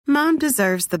Mom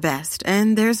deserves the best,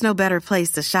 and there's no better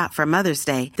place to shop for Mother's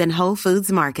Day than Whole Foods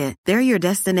Market. They're your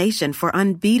destination for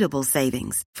unbeatable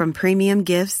savings, from premium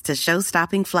gifts to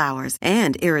show-stopping flowers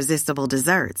and irresistible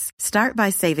desserts. Start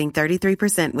by saving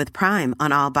 33% with Prime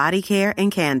on all body care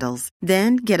and candles.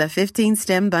 Then get a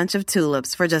 15-stem bunch of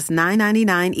tulips for just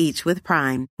 $9.99 each with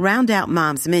Prime. Round out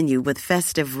Mom's menu with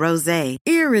festive rosé,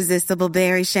 irresistible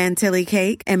berry chantilly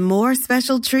cake, and more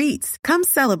special treats. Come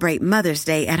celebrate Mother's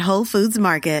Day at Whole Foods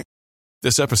Market.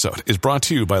 This episode is brought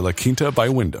to you by La Quinta by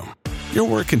Wyndham. Your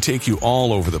work can take you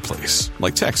all over the place,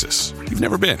 like Texas. You've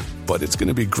never been, but it's going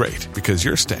to be great because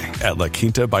you're staying at La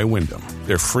Quinta by Wyndham.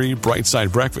 Their free Bright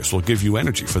Side breakfast will give you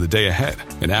energy for the day ahead.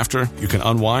 And after, you can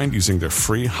unwind using their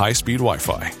free high-speed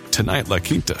Wi-Fi. Tonight, La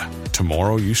Quinta.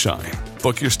 Tomorrow, you shine.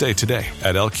 Book your stay today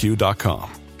at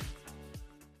LQ.com.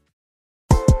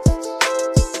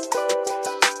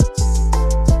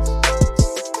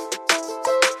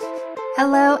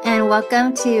 Hello and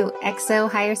welcome to XO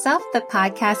Higher Self, the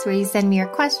podcast where you send me your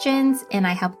questions and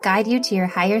I help guide you to your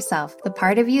higher self, the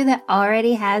part of you that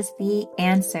already has the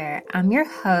answer. I'm your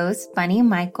host, Bunny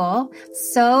Michael.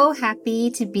 So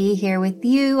happy to be here with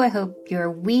you. I hope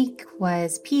your week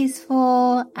was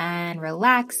peaceful and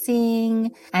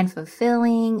relaxing and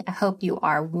fulfilling. I hope you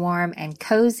are warm and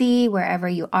cozy wherever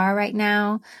you are right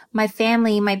now. My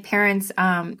family, my parents,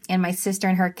 and my sister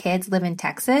and her kids live in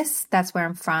Texas. That's where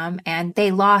I'm from. And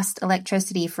they lost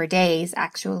electricity for days,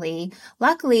 actually.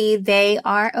 Luckily, they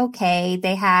are okay.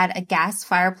 They had a gas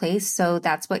fireplace, so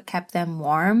that's what kept them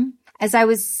warm. As I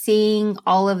was seeing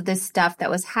all of this stuff that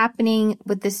was happening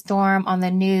with the storm on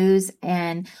the news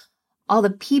and all the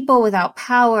people without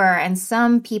power and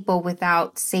some people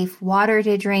without safe water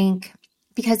to drink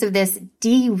because of this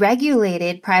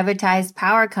deregulated, privatized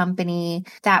power company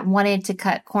that wanted to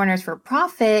cut corners for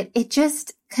profit, it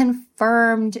just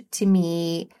confirmed to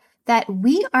me that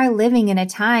we are living in a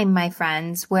time, my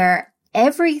friends, where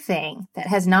everything that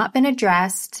has not been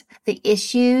addressed, the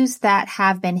issues that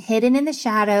have been hidden in the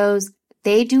shadows,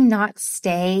 they do not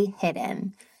stay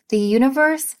hidden. The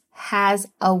universe has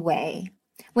a way.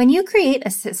 When you create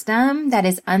a system that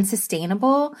is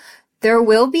unsustainable, there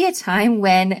will be a time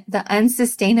when the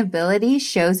unsustainability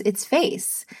shows its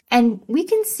face. And we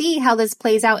can see how this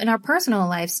plays out in our personal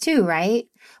lives too, right?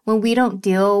 When we don't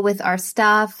deal with our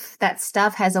stuff, that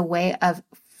stuff has a way of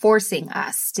forcing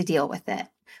us to deal with it.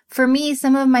 For me,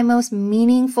 some of my most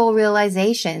meaningful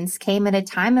realizations came at a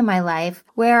time in my life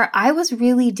where I was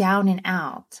really down and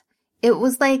out. It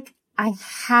was like I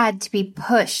had to be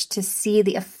pushed to see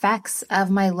the effects of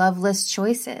my loveless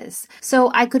choices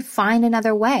so I could find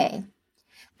another way.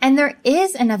 And there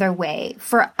is another way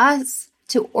for us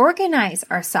to organize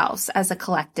ourselves as a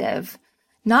collective,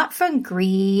 not from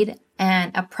greed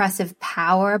and oppressive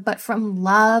power, but from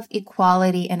love,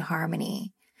 equality, and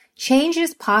harmony. Change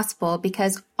is possible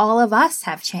because all of us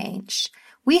have changed.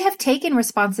 We have taken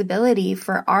responsibility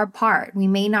for our part. We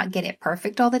may not get it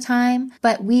perfect all the time,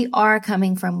 but we are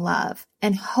coming from love.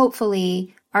 And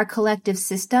hopefully our collective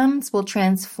systems will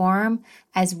transform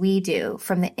as we do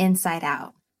from the inside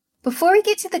out. Before we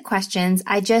get to the questions,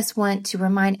 I just want to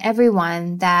remind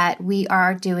everyone that we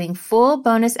are doing full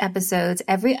bonus episodes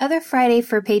every other Friday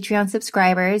for Patreon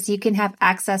subscribers. You can have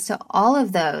access to all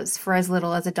of those for as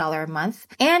little as $1 a month.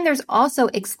 And there's also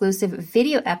exclusive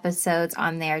video episodes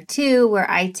on there too, where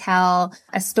I tell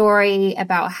a story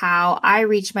about how I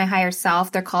reached my higher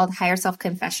self. They're called Higher Self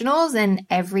Confessionals. And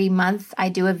every month I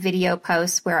do a video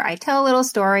post where I tell a little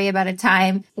story about a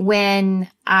time when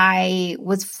I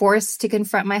was forced to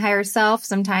confront my higher self.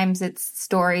 Sometimes it's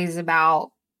stories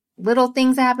about little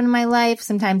things that happen in my life.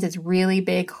 Sometimes it's really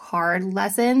big, hard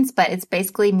lessons, but it's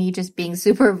basically me just being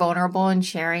super vulnerable and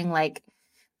sharing like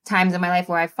times in my life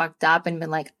where I fucked up and been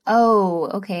like,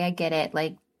 oh, okay, I get it.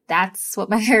 Like, that's what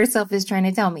my higher self is trying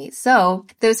to tell me. So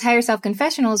those higher self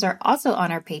confessionals are also on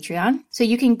our Patreon. So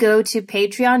you can go to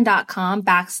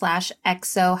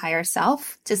patreon.com/XO higher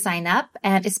self to sign up.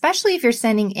 And especially if you're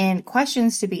sending in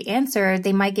questions to be answered,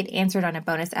 they might get answered on a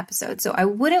bonus episode. So I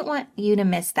wouldn't want you to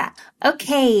miss that.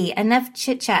 Okay, enough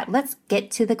chit chat. Let's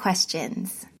get to the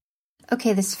questions.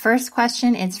 Okay, this first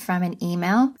question is from an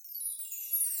email.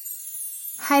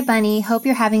 Hi, Bunny. Hope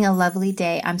you're having a lovely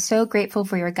day. I'm so grateful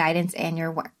for your guidance and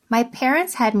your work. My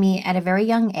parents had me at a very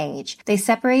young age. They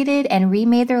separated and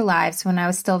remade their lives when I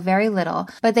was still very little,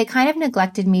 but they kind of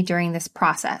neglected me during this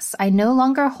process. I no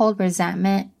longer hold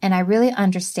resentment, and I really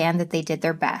understand that they did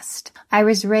their best. I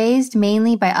was raised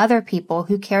mainly by other people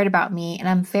who cared about me, and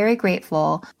I'm very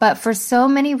grateful, but for so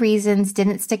many reasons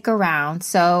didn't stick around,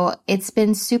 so it's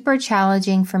been super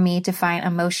challenging for me to find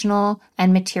emotional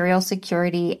and material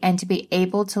security and to be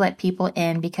able to let people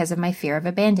in because of my fear of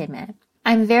abandonment.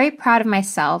 I'm very proud of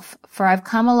myself, for I've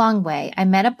come a long way. I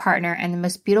met a partner and the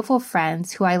most beautiful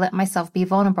friends who I let myself be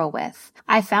vulnerable with.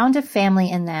 I found a family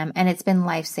in them, and it's been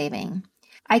life-saving.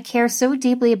 I care so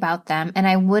deeply about them, and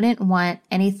I wouldn't want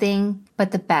anything but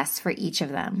the best for each of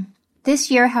them.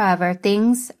 This year, however,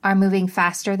 things are moving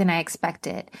faster than I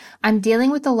expected. I'm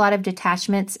dealing with a lot of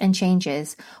detachments and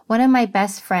changes. One of my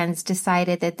best friends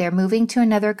decided that they're moving to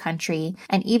another country,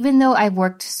 and even though I've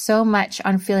worked so much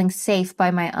on feeling safe by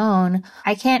my own,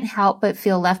 I can't help but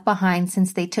feel left behind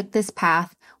since they took this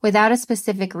path without a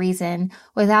specific reason,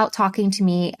 without talking to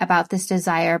me about this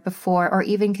desire before or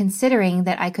even considering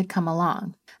that I could come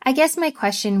along. I guess my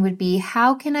question would be,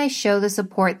 how can I show the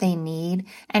support they need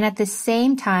and at the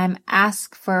same time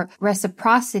ask for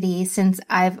reciprocity, since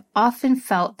I've often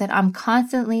felt that I'm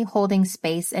constantly holding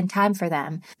space and time for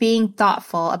them, being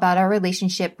thoughtful about our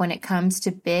relationship when it comes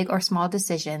to big or small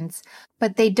decisions,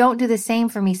 but they don't do the same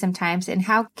for me sometimes, and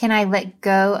how can I let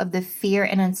go of the fear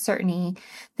and uncertainty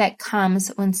that comes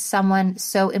when someone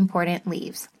so important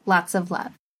leaves? Lots of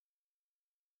love.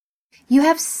 You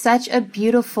have such a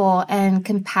beautiful and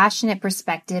compassionate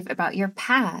perspective about your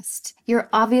past. You're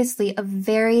obviously a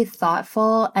very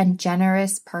thoughtful and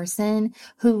generous person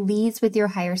who leads with your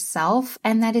higher self,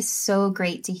 and that is so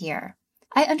great to hear.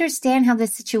 I understand how the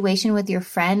situation with your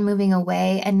friend moving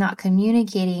away and not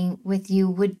communicating with you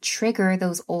would trigger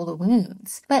those old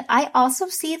wounds. But I also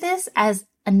see this as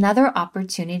another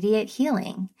opportunity at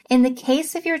healing. In the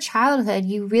case of your childhood,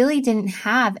 you really didn't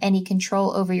have any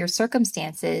control over your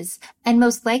circumstances, and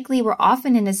most likely were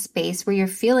often in a space where your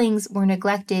feelings were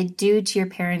neglected due to your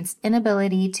parents'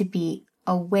 inability to be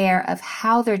aware of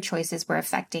how their choices were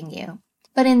affecting you.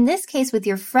 But in this case with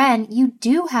your friend, you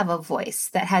do have a voice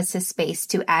that has the space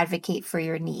to advocate for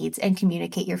your needs and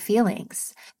communicate your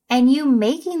feelings. And you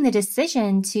making the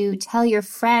decision to tell your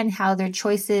friend how their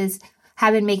choices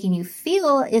have been making you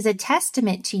feel is a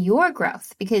testament to your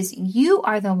growth, because you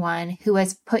are the one who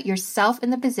has put yourself in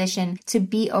the position to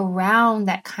be around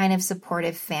that kind of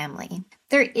supportive family.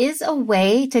 There is a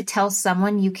way to tell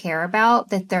someone you care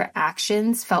about that their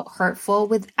actions felt hurtful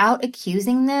without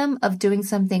accusing them of doing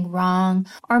something wrong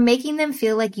or making them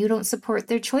feel like you don't support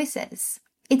their choices.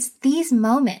 It's these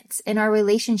moments in our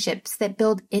relationships that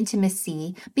build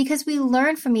intimacy, because we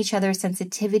learn from each other's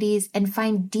sensitivities and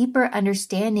find deeper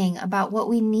understanding about what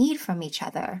we need from each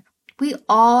other. We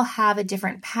all have a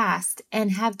different past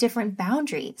and have different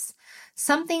boundaries.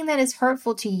 Something that is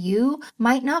hurtful to you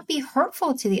might not be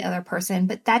hurtful to the other person,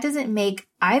 but that doesn't make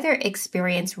either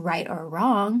experience right or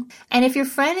wrong. And if your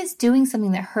friend is doing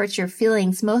something that hurts your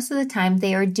feelings, most of the time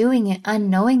they are doing it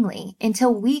unknowingly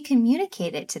until we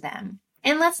communicate it to them.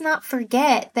 And let's not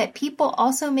forget that people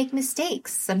also make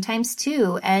mistakes sometimes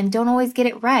too and don't always get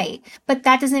it right. But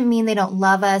that doesn't mean they don't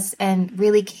love us and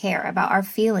really care about our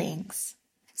feelings.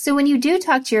 So when you do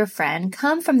talk to your friend,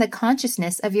 come from the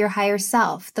consciousness of your higher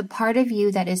self, the part of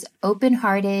you that is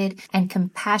open-hearted and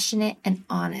compassionate and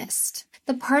honest.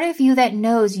 The part of you that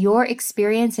knows your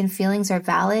experience and feelings are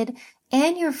valid,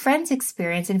 and your friend's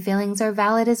experience and feelings are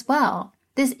valid as well.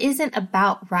 This isn't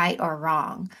about right or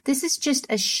wrong. This is just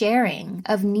a sharing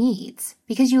of needs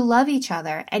because you love each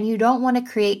other and you don't want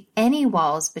to create any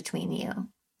walls between you.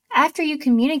 After you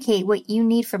communicate what you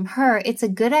need from her, it's a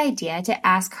good idea to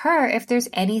ask her if there's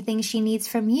anything she needs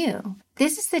from you.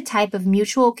 This is the type of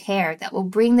mutual care that will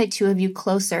bring the two of you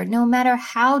closer no matter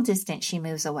how distant she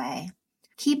moves away.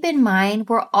 Keep in mind,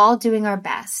 we're all doing our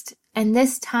best. And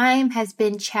this time has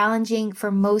been challenging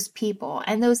for most people,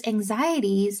 and those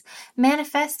anxieties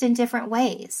manifest in different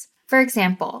ways. For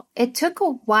example, it took a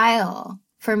while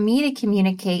for me to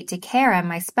communicate to Kara,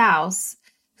 my spouse,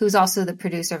 who's also the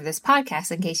producer of this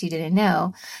podcast, in case you didn't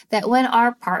know, that when our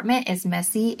apartment is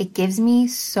messy, it gives me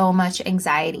so much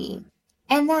anxiety.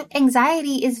 And that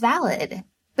anxiety is valid.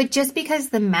 But just because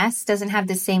the mess doesn't have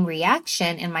the same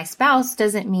reaction in my spouse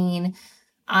doesn't mean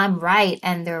I'm right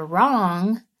and they're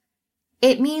wrong.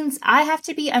 It means I have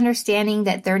to be understanding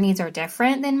that their needs are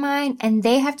different than mine, and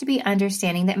they have to be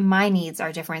understanding that my needs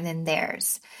are different than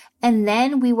theirs. And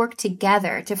then we work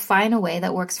together to find a way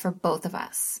that works for both of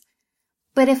us.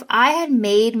 But if I had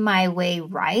made my way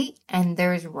right and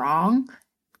theirs wrong,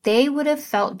 they would have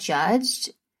felt judged,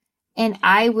 and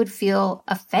I would feel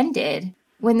offended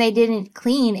when they didn't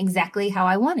clean exactly how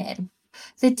I wanted.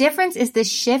 The difference is the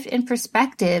shift in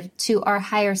perspective to our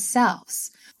higher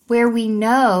selves, where we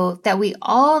know that we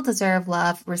all deserve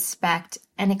love, respect,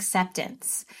 and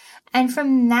acceptance. And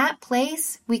from that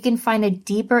place, we can find a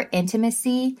deeper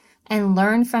intimacy and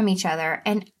learn from each other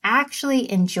and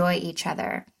actually enjoy each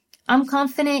other. I'm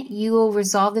confident you will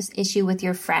resolve this issue with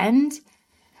your friend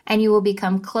and you will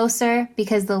become closer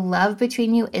because the love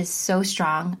between you is so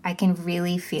strong. I can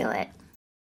really feel it.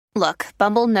 Look,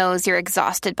 Bumble knows you're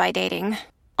exhausted by dating.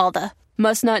 All the,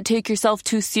 must not take yourself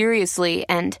too seriously,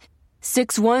 and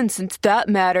 6'1" since that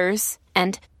matters,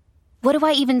 and what do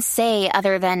I even say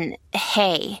other than,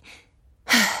 hey?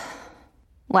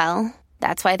 Well,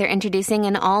 that's why they're introducing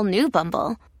an all-new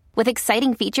Bumble, with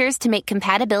exciting features to make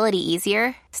compatibility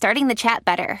easier, starting the chat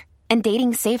better, and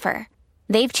dating safer.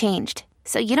 They've changed,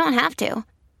 so you don't have to.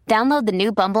 Download the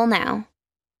new Bumble now.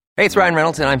 Hey, it's Ryan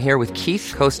Reynolds, and I'm here with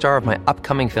Keith, co-star of my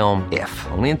upcoming film, If,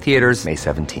 only in theaters May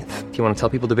 17th. Do you want to tell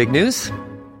people the big news?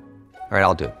 All right,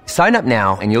 I'll do it. Sign up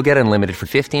now and you'll get unlimited for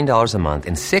 $15 a month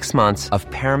and 6 months of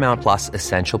Paramount Plus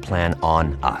Essential Plan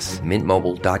on us.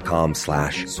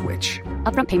 MintMobile.com/switch.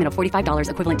 Upfront payment of $45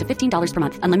 equivalent to $15 per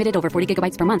month. Unlimited over 40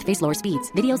 gigabytes per month. Face lower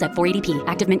speeds. Videos at 480p.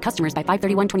 Active Mint customers by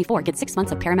 531.24 get 6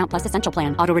 months of Paramount Plus Essential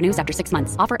Plan. Auto renews after 6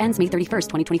 months. Offer ends May 31st,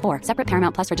 2024. Separate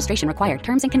Paramount Plus registration required.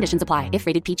 Terms and conditions apply if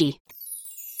rated PG.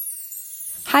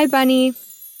 Hi, Bunny.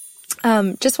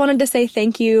 Just wanted to say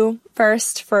thank you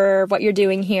first for what you're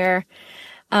doing here.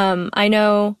 I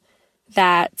know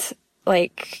that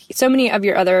so many of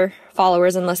your other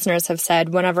followers and listeners have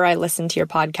said, whenever I listen to your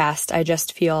podcast, I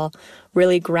just feel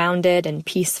really grounded and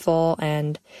peaceful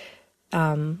and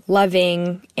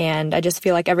loving, and I just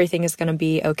feel like everything is going to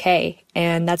be okay.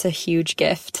 And that's a huge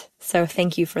gift. So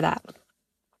thank you for that.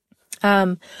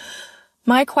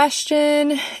 My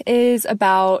question is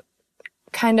about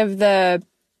kind of the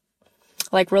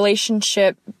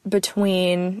relationship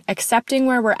between accepting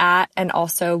where we're at and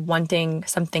also wanting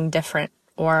something different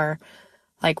or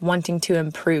wanting to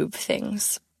improve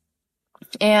things.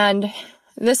 And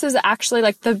this is actually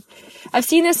I've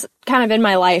seen this kind of in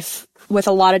my life with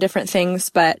a lot of different things,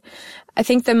 but I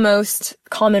think the most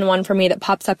common one for me that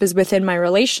pops up is within my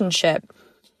relationship.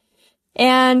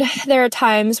 And there are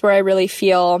times where I really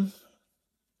feel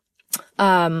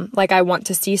I want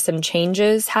to see some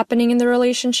changes happening in the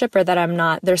relationship, or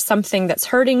that there's something that's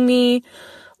hurting me,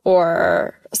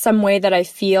 or some way that I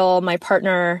feel my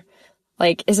partner,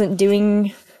 isn't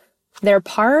doing their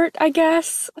part, I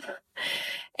guess.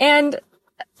 And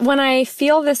when I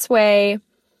feel this way,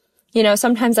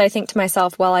 sometimes I think to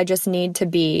myself, well, I just need to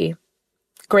be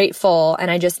grateful and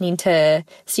I just need to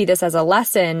see this as a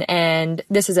lesson, and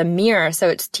this is a mirror, so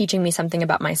it's teaching me something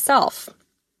about myself,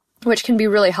 which can be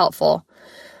really helpful.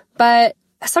 But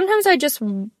sometimes I just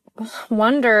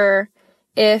wonder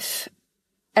if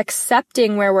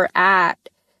accepting where we're at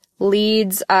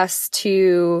leads us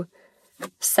to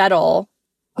settle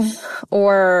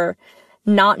or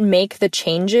not make the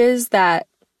changes that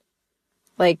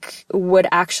would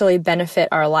actually benefit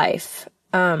our life.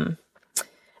 I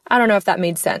don't know if that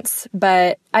made sense,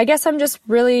 but I guess I'm just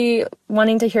really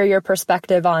wanting to hear your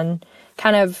perspective on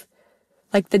kind of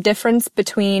the difference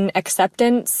between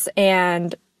acceptance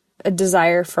and a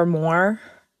desire for more,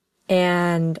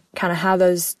 and kind of how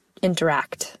those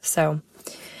interact. So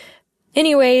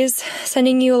anyways,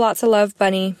 sending you lots of love,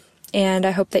 Bunny, and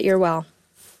I hope that you're well.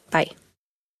 Bye.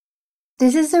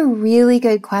 This is a really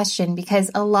good question because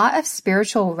a lot of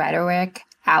spiritual rhetoric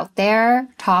out there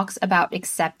talks about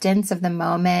acceptance of the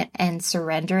moment and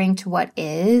surrendering to what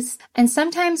is. And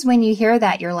sometimes when you hear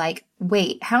that, you're like,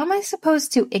 wait, how am I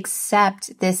supposed to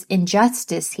accept this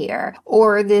injustice here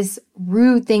or this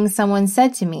rude thing someone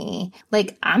said to me?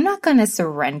 I'm not going to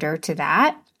surrender to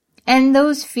that. And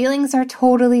those feelings are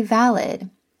totally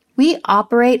valid. We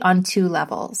operate on two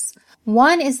levels.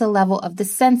 One is the level of the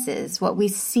senses, what we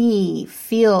see,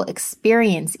 feel,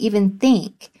 experience, even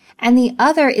think. And the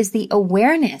other is the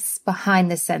awareness behind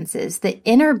the senses, the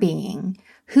inner being,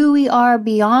 who we are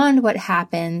beyond what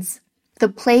happens, the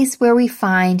place where we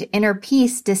find inner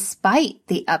peace despite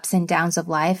the ups and downs of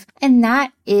life. And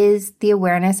that is the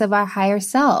awareness of our higher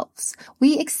selves.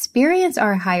 We experience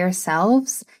our higher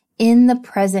selves in the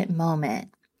present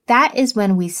moment. That is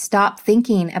when we stop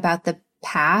thinking about the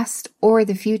past or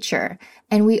the future,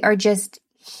 and we are just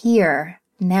here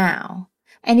now.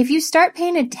 And if you start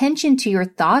paying attention to your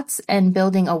thoughts and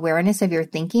building awareness of your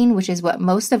thinking, which is what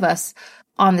most of us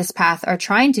on this path are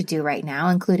trying to do right now,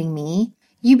 including me,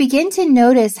 you begin to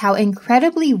notice how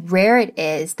incredibly rare it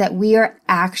is that we are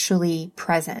actually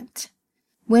present.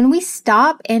 When we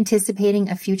stop anticipating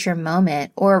a future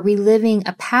moment or reliving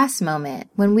a past moment,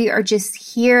 when we are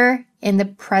just here in the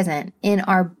present, in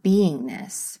our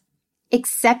beingness,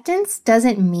 acceptance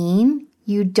doesn't mean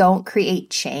you don't create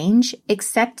change.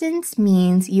 Acceptance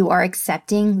means you are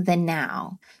accepting the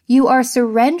now. You are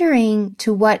surrendering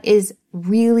to what is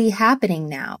really happening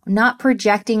now, not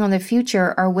projecting on the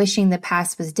future or wishing the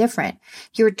past was different.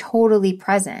 You're totally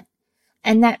present.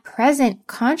 And that present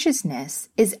consciousness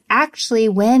is actually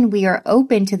when we are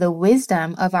open to the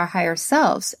wisdom of our higher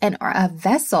selves and are a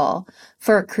vessel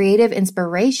for creative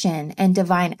inspiration and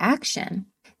divine action.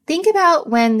 Think about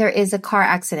when there is a car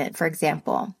accident, for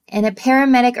example, and a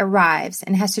paramedic arrives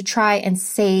and has to try and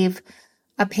save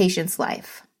a patient's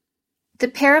life. The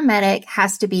paramedic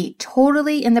has to be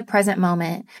totally in the present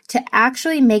moment to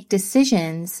actually make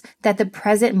decisions that the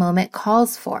present moment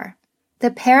calls for. The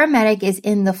paramedic is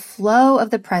in the flow of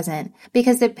the present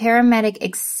because the paramedic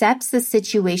accepts the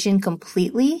situation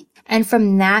completely and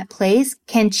from that place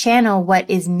can channel what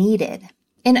is needed.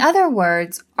 In other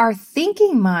words, our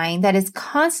thinking mind that is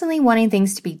constantly wanting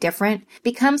things to be different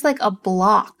becomes like a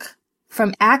block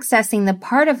from accessing the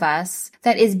part of us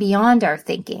that is beyond our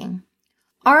thinking.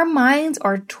 Our minds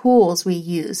are tools we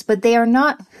use, but they are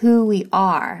not who we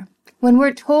are. When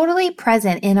we're totally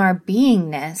present in our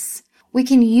beingness, we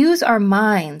can use our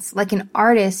minds like an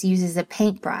artist uses a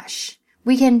paintbrush.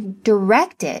 We can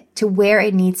direct it to where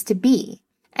it needs to be.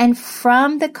 And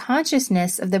from the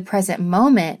consciousness of the present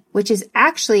moment, which is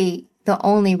actually the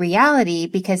only reality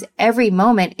because every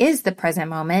moment is the present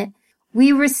moment,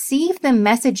 we receive the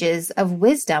messages of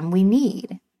wisdom we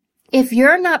need. If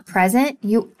you're not present,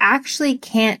 you actually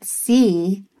can't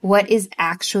see what is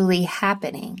actually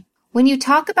happening. When you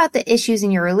talk about the issues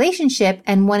in your relationship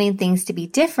and wanting things to be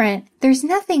different, there's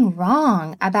nothing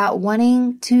wrong about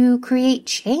wanting to create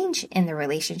change in the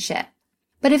relationship.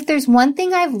 But if there's one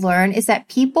thing I've learned is that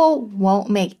people won't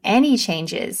make any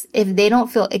changes if they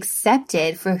don't feel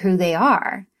accepted for who they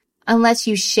are, unless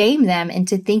you shame them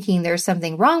into thinking there's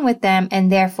something wrong with them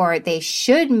and therefore they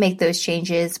should make those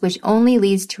changes, which only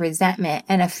leads to resentment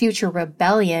and a future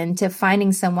rebellion to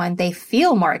finding someone they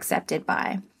feel more accepted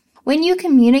by. When you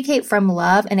communicate from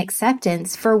love and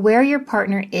acceptance for where your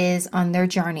partner is on their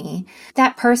journey,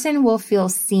 that person will feel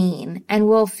seen and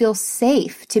will feel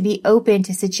safe to be open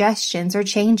to suggestions or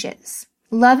changes.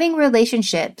 Loving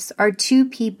relationships are two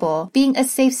people being a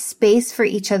safe space for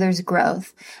each other's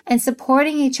growth and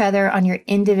supporting each other on your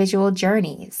individual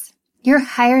journeys. Your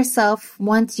higher self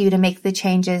wants you to make the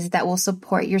changes that will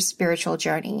support your spiritual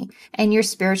journey and your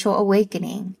spiritual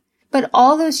awakening. But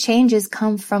all those changes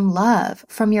come from love,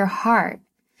 from your heart.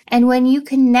 And when you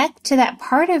connect to that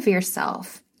part of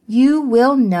yourself, you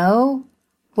will know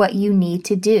what you need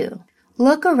to do.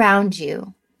 Look around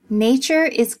you. Nature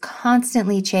is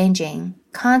constantly changing,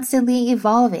 constantly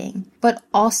evolving, but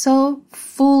also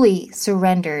fully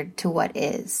surrendered to what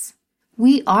is.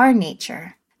 We are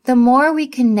nature. The more we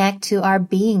connect to our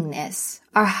beingness,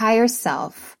 our higher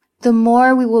self, the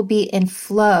more we will be in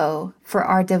flow for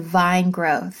our divine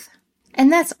growth. And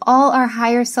that's all our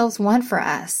higher selves want for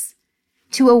us,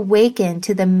 to awaken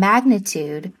to the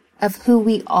magnitude of who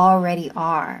we already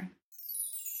are.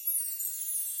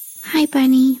 Hi,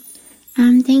 Bunny.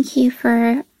 Thank you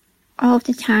for all of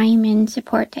the time and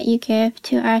support that you give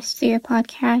to us through your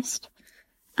podcast.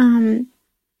 I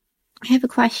have a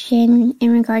question in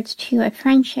regards to a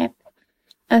friendship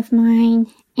of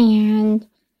mine and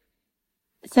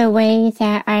the way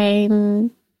that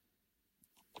I'm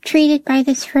treated by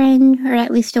this friend, or at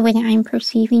least the way that I'm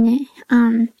perceiving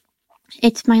it.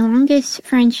 It's my longest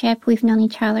friendship. We've known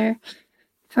each other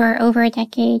for over a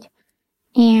decade,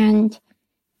 and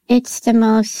it's the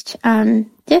most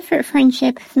different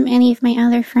friendship from any of my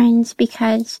other friends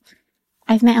because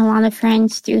I've met a lot of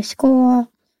friends through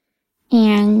school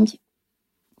and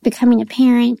becoming a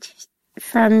parent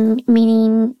from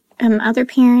meeting other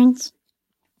parents.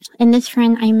 And this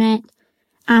friend I met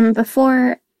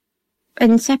before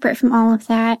and separate from all of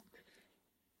that.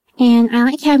 And I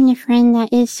like having a friend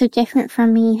that is so different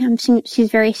from me. She's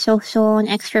very social and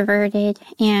extroverted,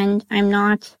 and I'm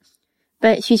not.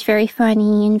 But she's very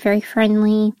funny and very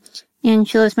friendly, and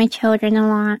she loves my children a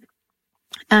lot.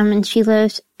 And she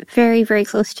lives very, very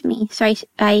close to me, so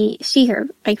I see her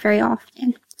very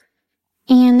often.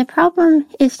 And the problem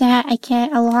is that I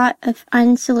get a lot of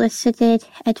unsolicited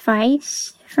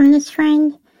advice from this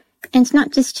friend. And it's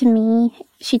not just to me.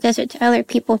 She does it to other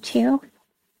people too.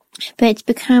 But it's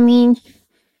becoming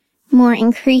more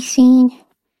increasing.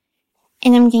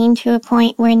 And I'm getting to a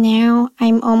point where now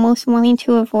I'm almost wanting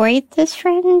to avoid this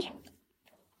friend.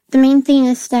 The main thing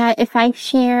is that if I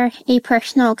share a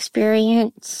personal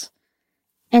experience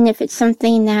and if it's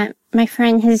something that my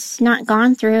friend has not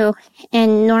gone through.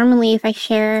 And normally if I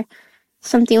share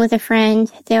something with a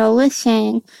friend, they'll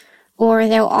listen or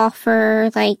they'll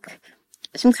offer like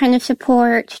some kind of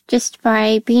support just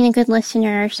by being a good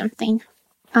listener or something.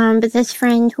 But this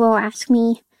friend will ask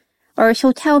me, or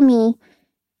she'll tell me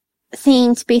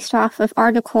things based off of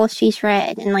articles she's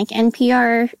read and like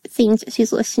NPR things that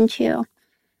she's listened to.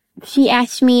 She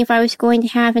asked me if I was going to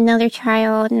have another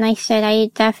child, and I said I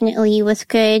definitely was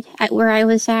good at where I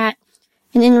was at.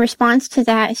 And in response to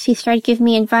that, she started giving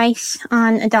me advice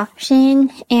on adoption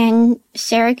and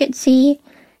surrogacy.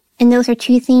 And those are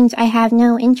two things I have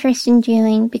no interest in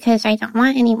doing because I don't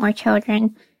want any more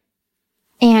children.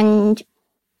 And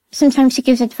sometimes she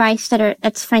gives advice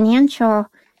that's financial,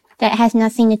 that has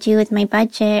nothing to do with my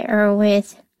budget or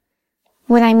with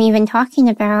what I'm even talking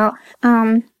about.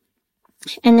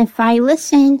 And if I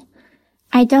listen,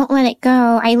 I don't let it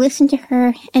go. I listen to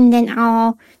her, and then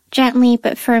I'll gently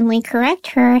but firmly correct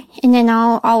her, and then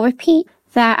I'll repeat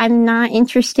that I'm not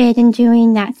interested in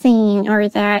doing that thing, or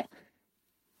that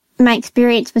my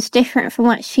experience was different from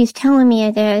what she's telling me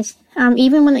it is.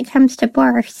 Even when it comes to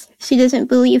birth, she doesn't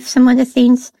believe some of the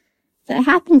things that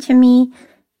happened to me.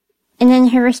 And then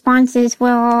her response is,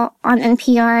 well, on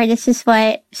NPR, this is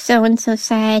what so-and-so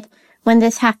said when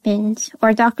this happened,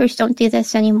 or doctors don't do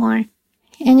this anymore.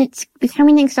 And it's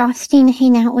becoming exhausting to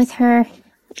hang out with her.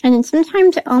 And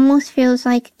sometimes it almost feels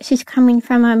like she's coming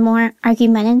from a more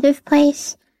argumentative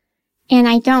place. And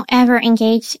I don't ever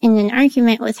engage in an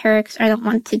argument with her because I don't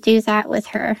want to do that with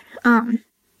her. And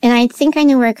I think I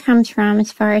know where it comes from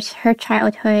as far as her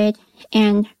childhood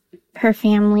and her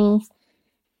family.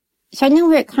 So I know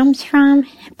where it comes from,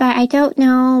 but I don't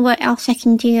know what else I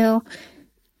can do,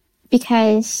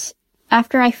 because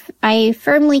after I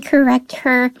firmly correct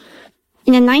her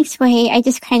in a nice way, I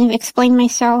just kind of explain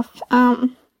myself.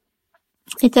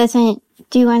 It doesn't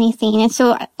do anything. And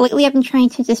so lately I've been trying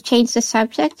to just change the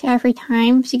subject every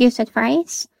time she gives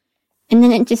advice, and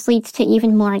then it just leads to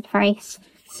even more advice.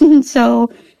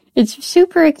 So it's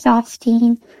super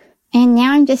exhausting, and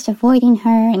now I'm just avoiding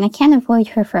her, and I can't avoid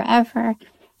her forever.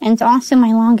 And it's also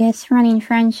my longest running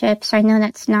friendship, so I know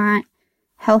that's not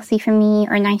healthy for me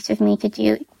or nice of me to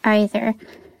do either.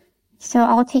 So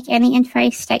I'll take any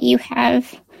advice that you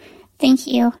have. Thank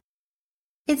you.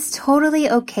 It's totally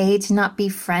okay to not be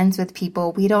friends with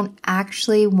people we don't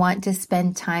actually want to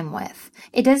spend time with.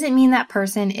 It doesn't mean that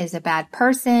person is a bad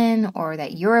person, or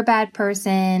that you're a bad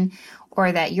person,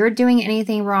 or that you're doing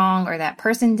anything wrong, or that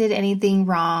person did anything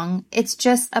wrong. It's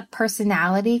just a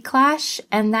personality clash,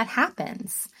 and that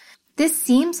happens. This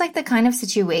seems like the kind of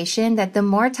situation that the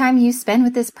more time you spend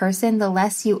with this person, the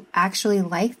less you actually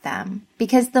like them.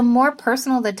 Because the more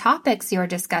personal the topics you're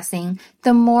discussing,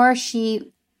 the more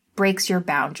she breaks your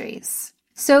boundaries.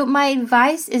 So my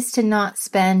advice is to not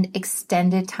spend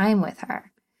extended time with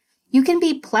her. You can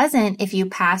be pleasant if you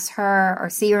pass her or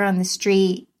see her on the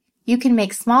street. You can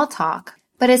make small talk.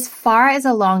 But as far as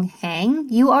a long hang,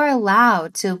 you are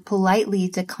allowed to politely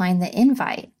decline the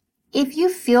invite. If you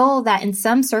feel that in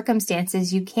some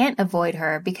circumstances you can't avoid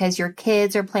her because your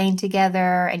kids are playing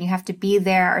together and you have to be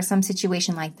there, or some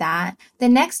situation like that, the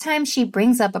next time she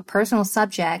brings up a personal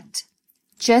subject,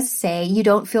 just say you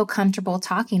don't feel comfortable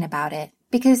talking about it,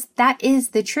 because that is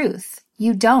the truth.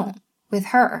 You don't with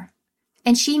her.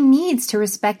 And she needs to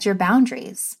respect your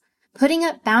boundaries. Putting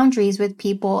up boundaries with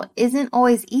people isn't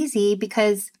always easy,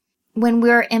 because when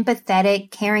we're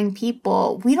empathetic, caring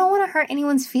people, we don't want to hurt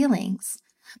anyone's feelings.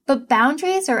 But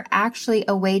boundaries are actually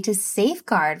a way to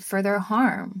safeguard further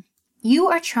harm. You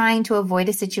are trying to avoid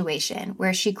a situation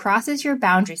where she crosses your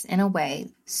boundaries in a way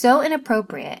so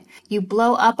inappropriate. You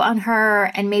blow up on her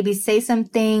and maybe say some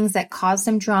things that cause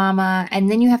some drama,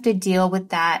 and then you have to deal with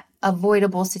that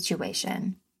avoidable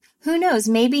situation. Who knows,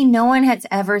 maybe no one has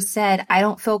ever said, I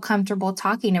don't feel comfortable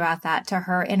talking about that to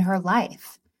her in her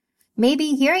life.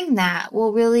 Maybe hearing that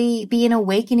will really be an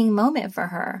awakening moment for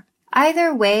her.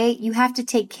 Either way, you have to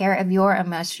take care of your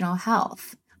emotional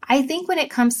health. I think when it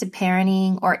comes to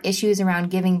parenting or issues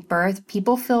around giving birth,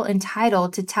 people feel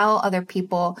entitled to tell other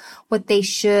people what they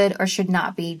should or should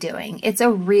not be doing. It's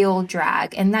a real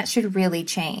drag, and that should really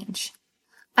change.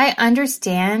 I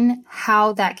understand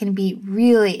how that can be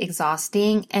really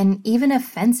exhausting and even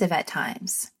offensive at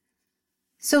times.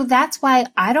 So that's why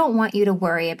I don't want you to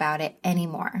worry about it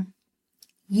anymore.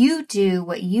 You do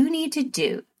what you need to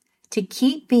do to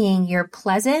keep being your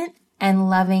pleasant and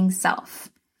loving self.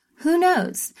 Who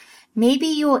knows? Maybe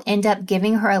you will end up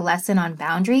giving her a lesson on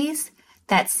boundaries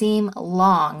that seem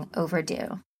long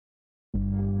overdue.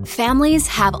 Families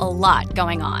have a lot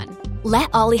going on.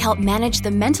 Let Ollie help manage the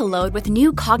mental load with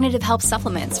new cognitive help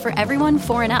supplements for everyone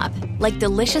 4 and up, like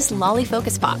delicious Lolly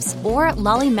Focus Pops or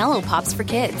Lolly Mellow Pops for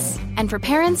kids. And for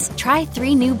parents, try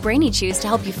 3 new Brainy Chews to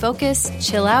help you focus,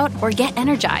 chill out, or get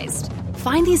energized.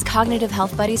 Find these cognitive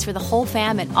health buddies for the whole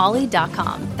fam at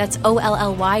ollie.com. That's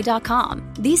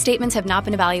OLLY.com. These statements have not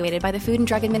been evaluated by the Food and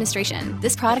Drug Administration.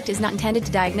 This product is not intended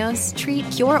to diagnose, treat,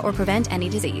 cure, or prevent any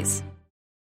disease.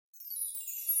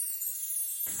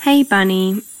 Hey,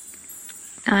 Bunny.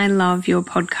 I love your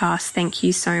podcast. Thank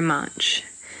you so much.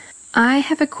 I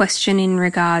have a question in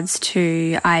regards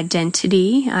to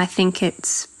identity. I think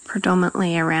it's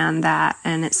predominantly around that,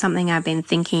 and it's something I've been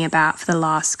thinking about for the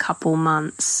last couple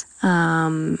months,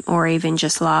 or even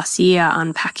just last year,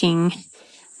 unpacking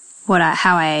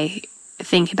how I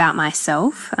think about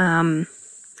myself. To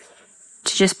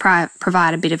just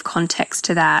provide a bit of context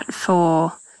to that,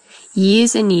 for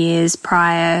years and years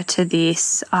prior to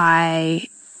this, I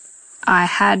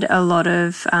had a lot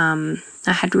of, I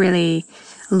had really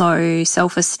low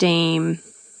self-esteem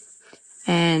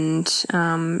and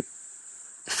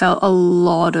felt a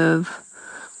lot of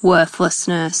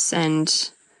worthlessness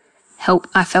and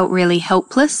I felt really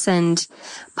helpless. And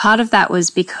part of that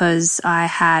was because I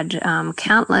had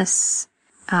countless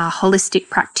holistic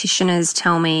practitioners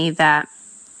tell me that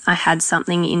I had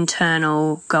something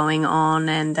internal going on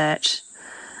and that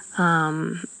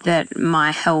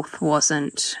my health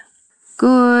wasn't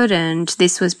good, and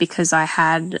this was because I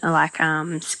had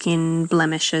skin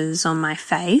blemishes on my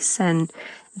face, and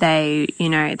they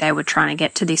were trying to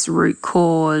get to this root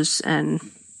cause, and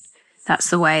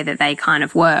that's the way that they kind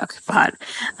of work. But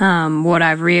what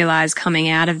I've realized coming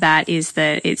out of that is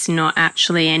that it's not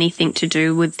actually anything to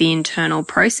do with the internal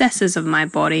processes of my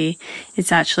body.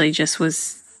 It's actually just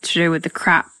was to do with the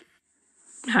crap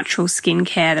natural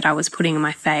skincare that I was putting on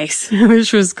my face,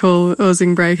 which was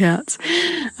causing breakouts.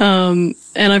 And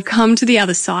I've come to the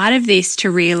other side of this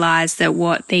to realize that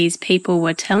what these people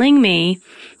were telling me,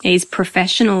 these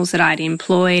professionals that I'd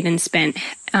employed and spent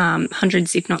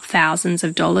hundreds, if not thousands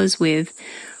of dollars with,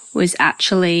 was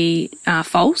actually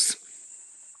false.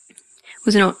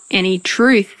 Was not any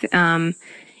truth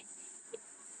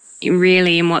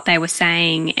really in what they were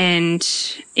saying. And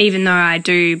even though I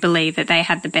do believe that they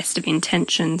had the best of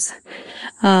intentions,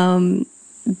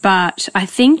 but I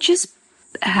think just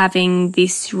having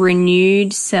this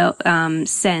renewed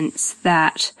sense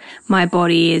that my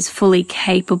body is fully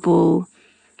capable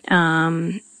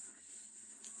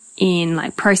in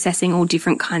processing all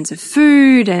different kinds of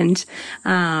food, and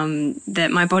that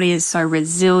my body is so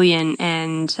resilient,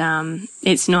 and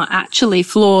it's not actually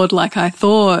flawed like I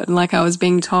thought, like I was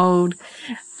being told,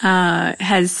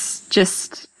 has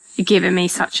just given me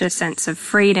such a sense of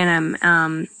freedom,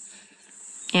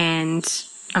 and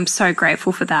I'm so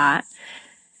grateful for that.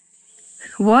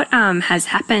 What has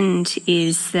happened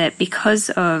is that because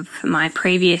of my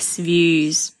previous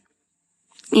views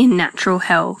in natural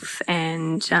health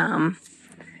and I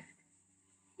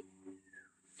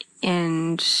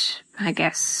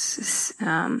guess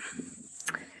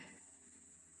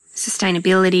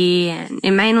sustainability and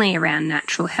mainly around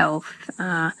natural health,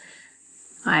 I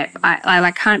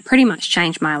kind of pretty much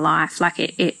changed my life.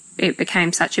 It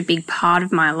became such a big part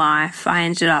of my life. I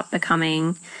ended up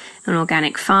becoming an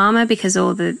organic farmer because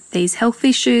all these health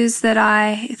issues that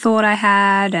I thought I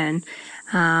had, and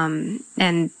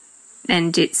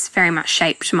it's very much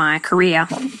shaped my career,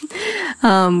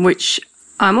 which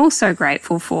I'm also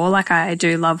grateful for. I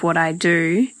do love what I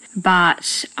do,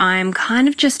 but I'm kind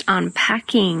of just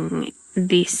unpacking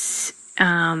this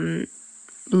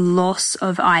loss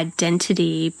of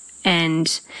identity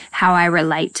and how I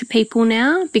relate to people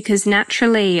now, because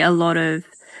naturally a lot of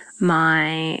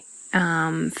my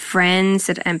friends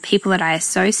and people that I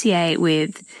associate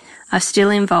with are still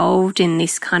involved in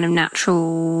this kind of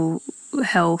natural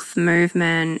health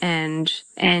movement, and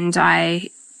I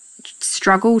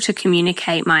struggle to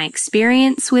communicate my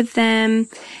experience with them.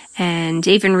 And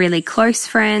even really close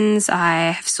friends,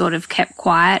 I have sort of kept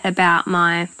quiet about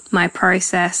my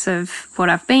process of what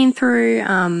I've been through.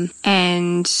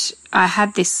 And I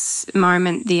had this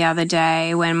moment the other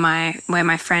day where my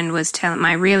friend was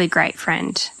my really great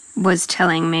friend was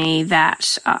telling me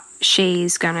that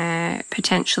she's going to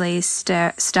potentially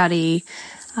study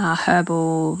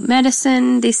herbal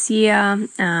medicine this year,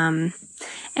 and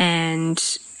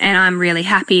I'm really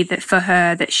happy that for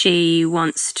her that she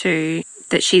wants to,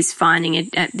 that she's finding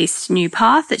this new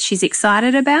path that she's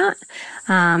excited about,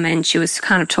 and she was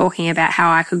kind of talking about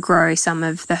how I could grow some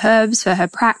of the herbs for her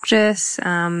practice,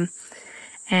 and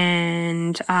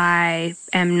I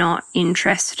am not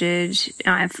interested.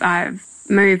 I've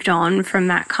moved on from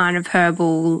that kind of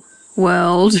herbal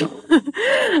world,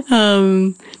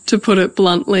 to put it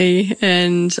bluntly.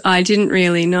 And I didn't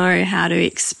really know how to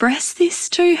express this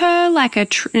to her, like a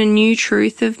new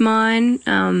truth of mine,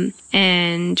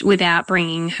 and without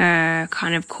bringing her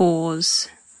kind of cause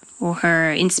or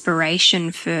her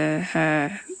inspiration for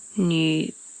her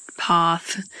new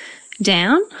path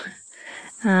down.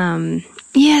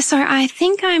 So I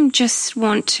think I just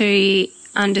want to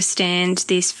understand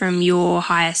this from your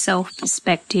higher self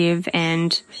perspective,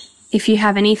 and if you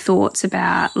have any thoughts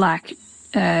about like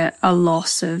a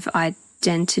loss of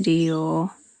identity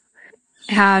or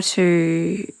how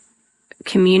to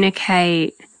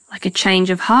communicate like a change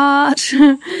of heart.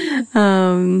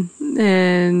 And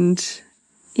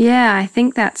yeah, I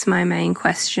think that's my main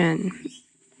question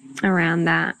around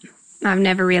that. I've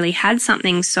never really had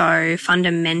something so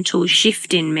fundamental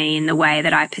shift in me in the way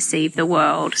that I perceive the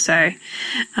world. So,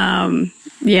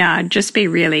 it'd just be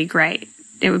really great.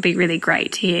 It would be really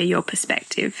great to hear your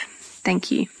perspective.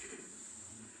 Thank you.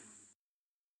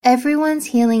 Everyone's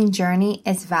healing journey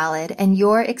is valid, and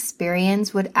your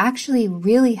experience would actually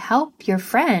really help your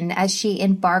friend as she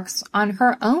embarks on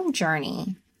her own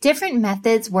journey. Different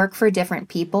methods work for different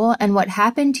people, and what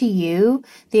happened to you,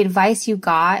 the advice you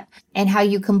got, and how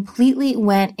you completely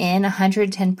went in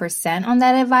 110% on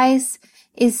that advice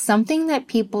is something that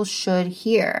people should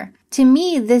hear. To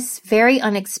me, this very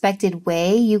unexpected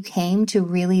way you came to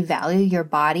really value your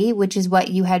body, which is what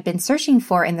you had been searching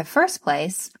for in the first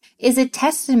place, is a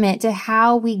testament to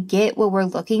how we get what we're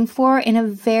looking for in a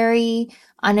very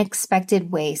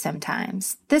unexpected way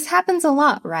sometimes. This happens a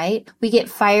lot, right? We get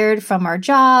fired from our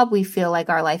job, we feel like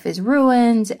our life is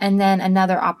ruined, and then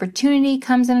another opportunity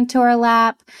comes into our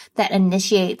lap that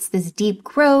initiates this deep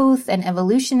growth and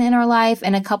evolution in our life,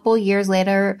 and a couple years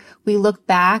later, we look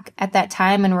back at that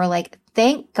time and we're like,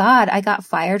 thank God I got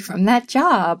fired from that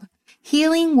job.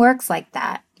 Healing works like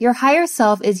that. Your higher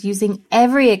self is using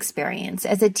every experience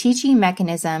as a teaching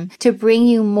mechanism to bring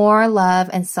you more love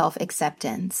and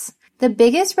self-acceptance. The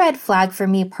biggest red flag for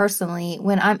me personally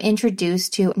when I'm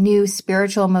introduced to new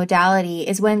spiritual modality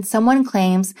is when someone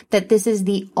claims that this is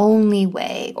the only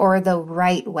way or the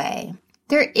right way.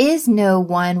 There is no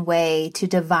one way to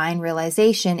divine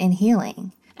realization in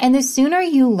healing. And the sooner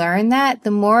you learn that,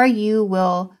 the more you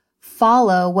will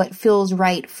follow what feels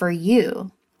right for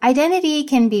you. Identity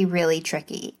can be really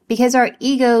tricky because our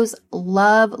egos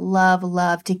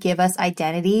love to give us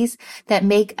identities that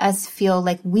make us feel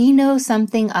like we know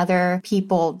something other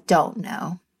people don't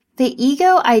know. The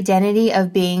ego identity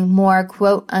of being more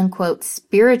quote unquote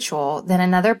spiritual than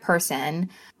another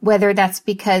person, whether that's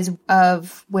because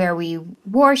of where we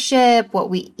worship,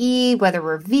 what we eat, whether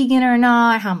we're vegan or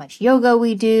not, how much yoga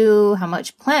we do, how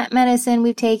much plant medicine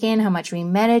we've taken, how much we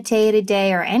meditate a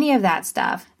day, or any of that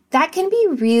stuff. That can be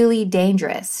really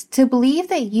dangerous. To believe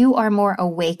that you are more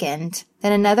awakened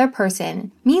than another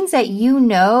person means that you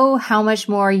know how much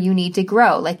more you need to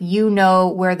grow, like you know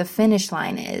where the finish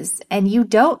line is, and you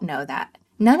don't know that.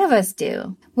 None of us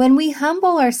do. When we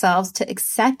humble ourselves to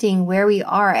accepting where we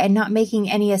are and not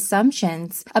making any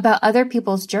assumptions about other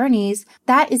people's journeys,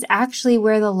 that is actually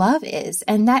where the love is,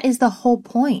 and that is the whole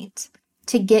point,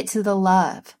 to get to the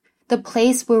love, the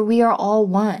place where we are all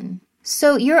one.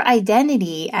 So your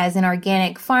identity as an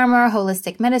organic farmer,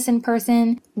 holistic medicine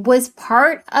person was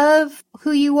part of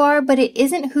who you are, but it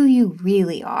isn't who you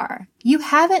really are. You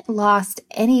haven't lost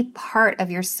any part of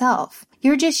yourself.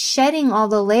 You're just shedding all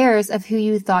the layers of who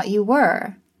you thought you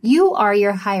were. You are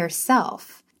your higher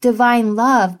self. Divine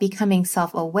love becoming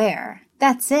self-aware.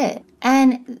 That's it.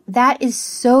 And that is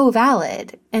so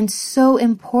valid and so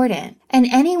important. And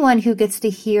anyone who gets to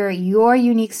hear your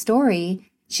unique story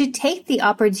should take the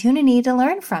opportunity to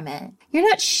learn from it. You're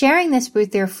not sharing this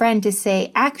with your friend to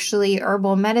say, actually,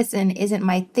 herbal medicine isn't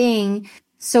my thing,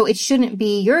 so it shouldn't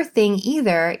be your thing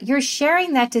either. You're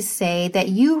sharing that to say that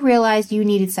you realized you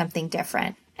needed something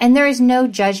different, and there is no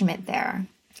judgment there.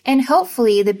 And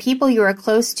hopefully the people you are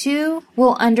close to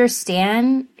will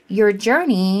understand your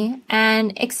journey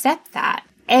and accept that.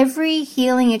 Every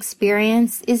healing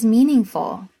experience is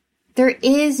meaningful. There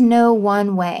is no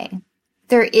one way.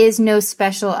 There is no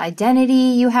special identity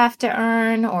you have to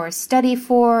earn or study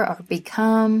for or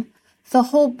become. The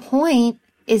whole point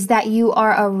is that you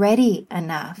are already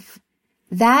enough.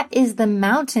 That is the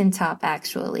mountaintop,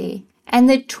 actually. And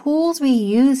the tools we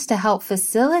use to help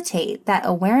facilitate that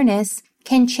awareness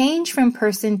can change from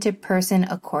person to person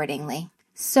accordingly.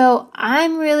 So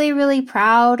I'm really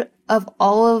proud of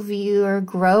all of your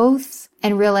growth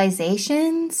and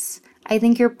realizations. I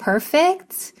think you're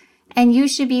perfect. And you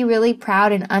should be really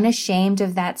proud and unashamed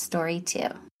of that story too.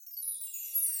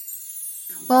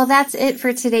 Well, that's it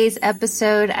for today's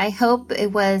episode. I hope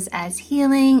it was as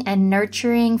healing and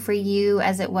nurturing for you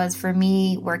as it was for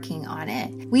me working on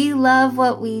it. We love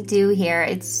what we do here.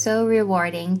 It's so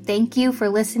rewarding. Thank you for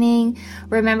listening.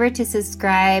 Remember to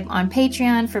subscribe on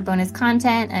Patreon for bonus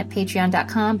content at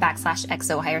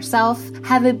patreon.com/XOHigherself.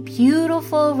 Have a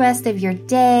beautiful rest of your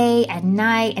day and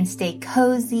night and stay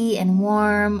cozy and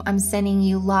warm. I'm sending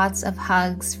you lots of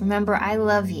hugs. Remember, I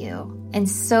love you, and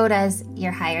so does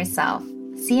your higher self.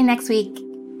 See you next week.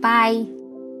 Bye.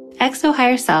 XO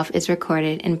Higher Self is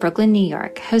recorded in Brooklyn, New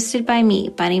York, hosted by me,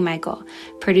 Bunny Michael,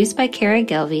 produced by Kara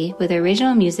Gilvey, with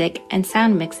original music and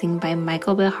sound mixing by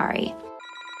Michael Bihari.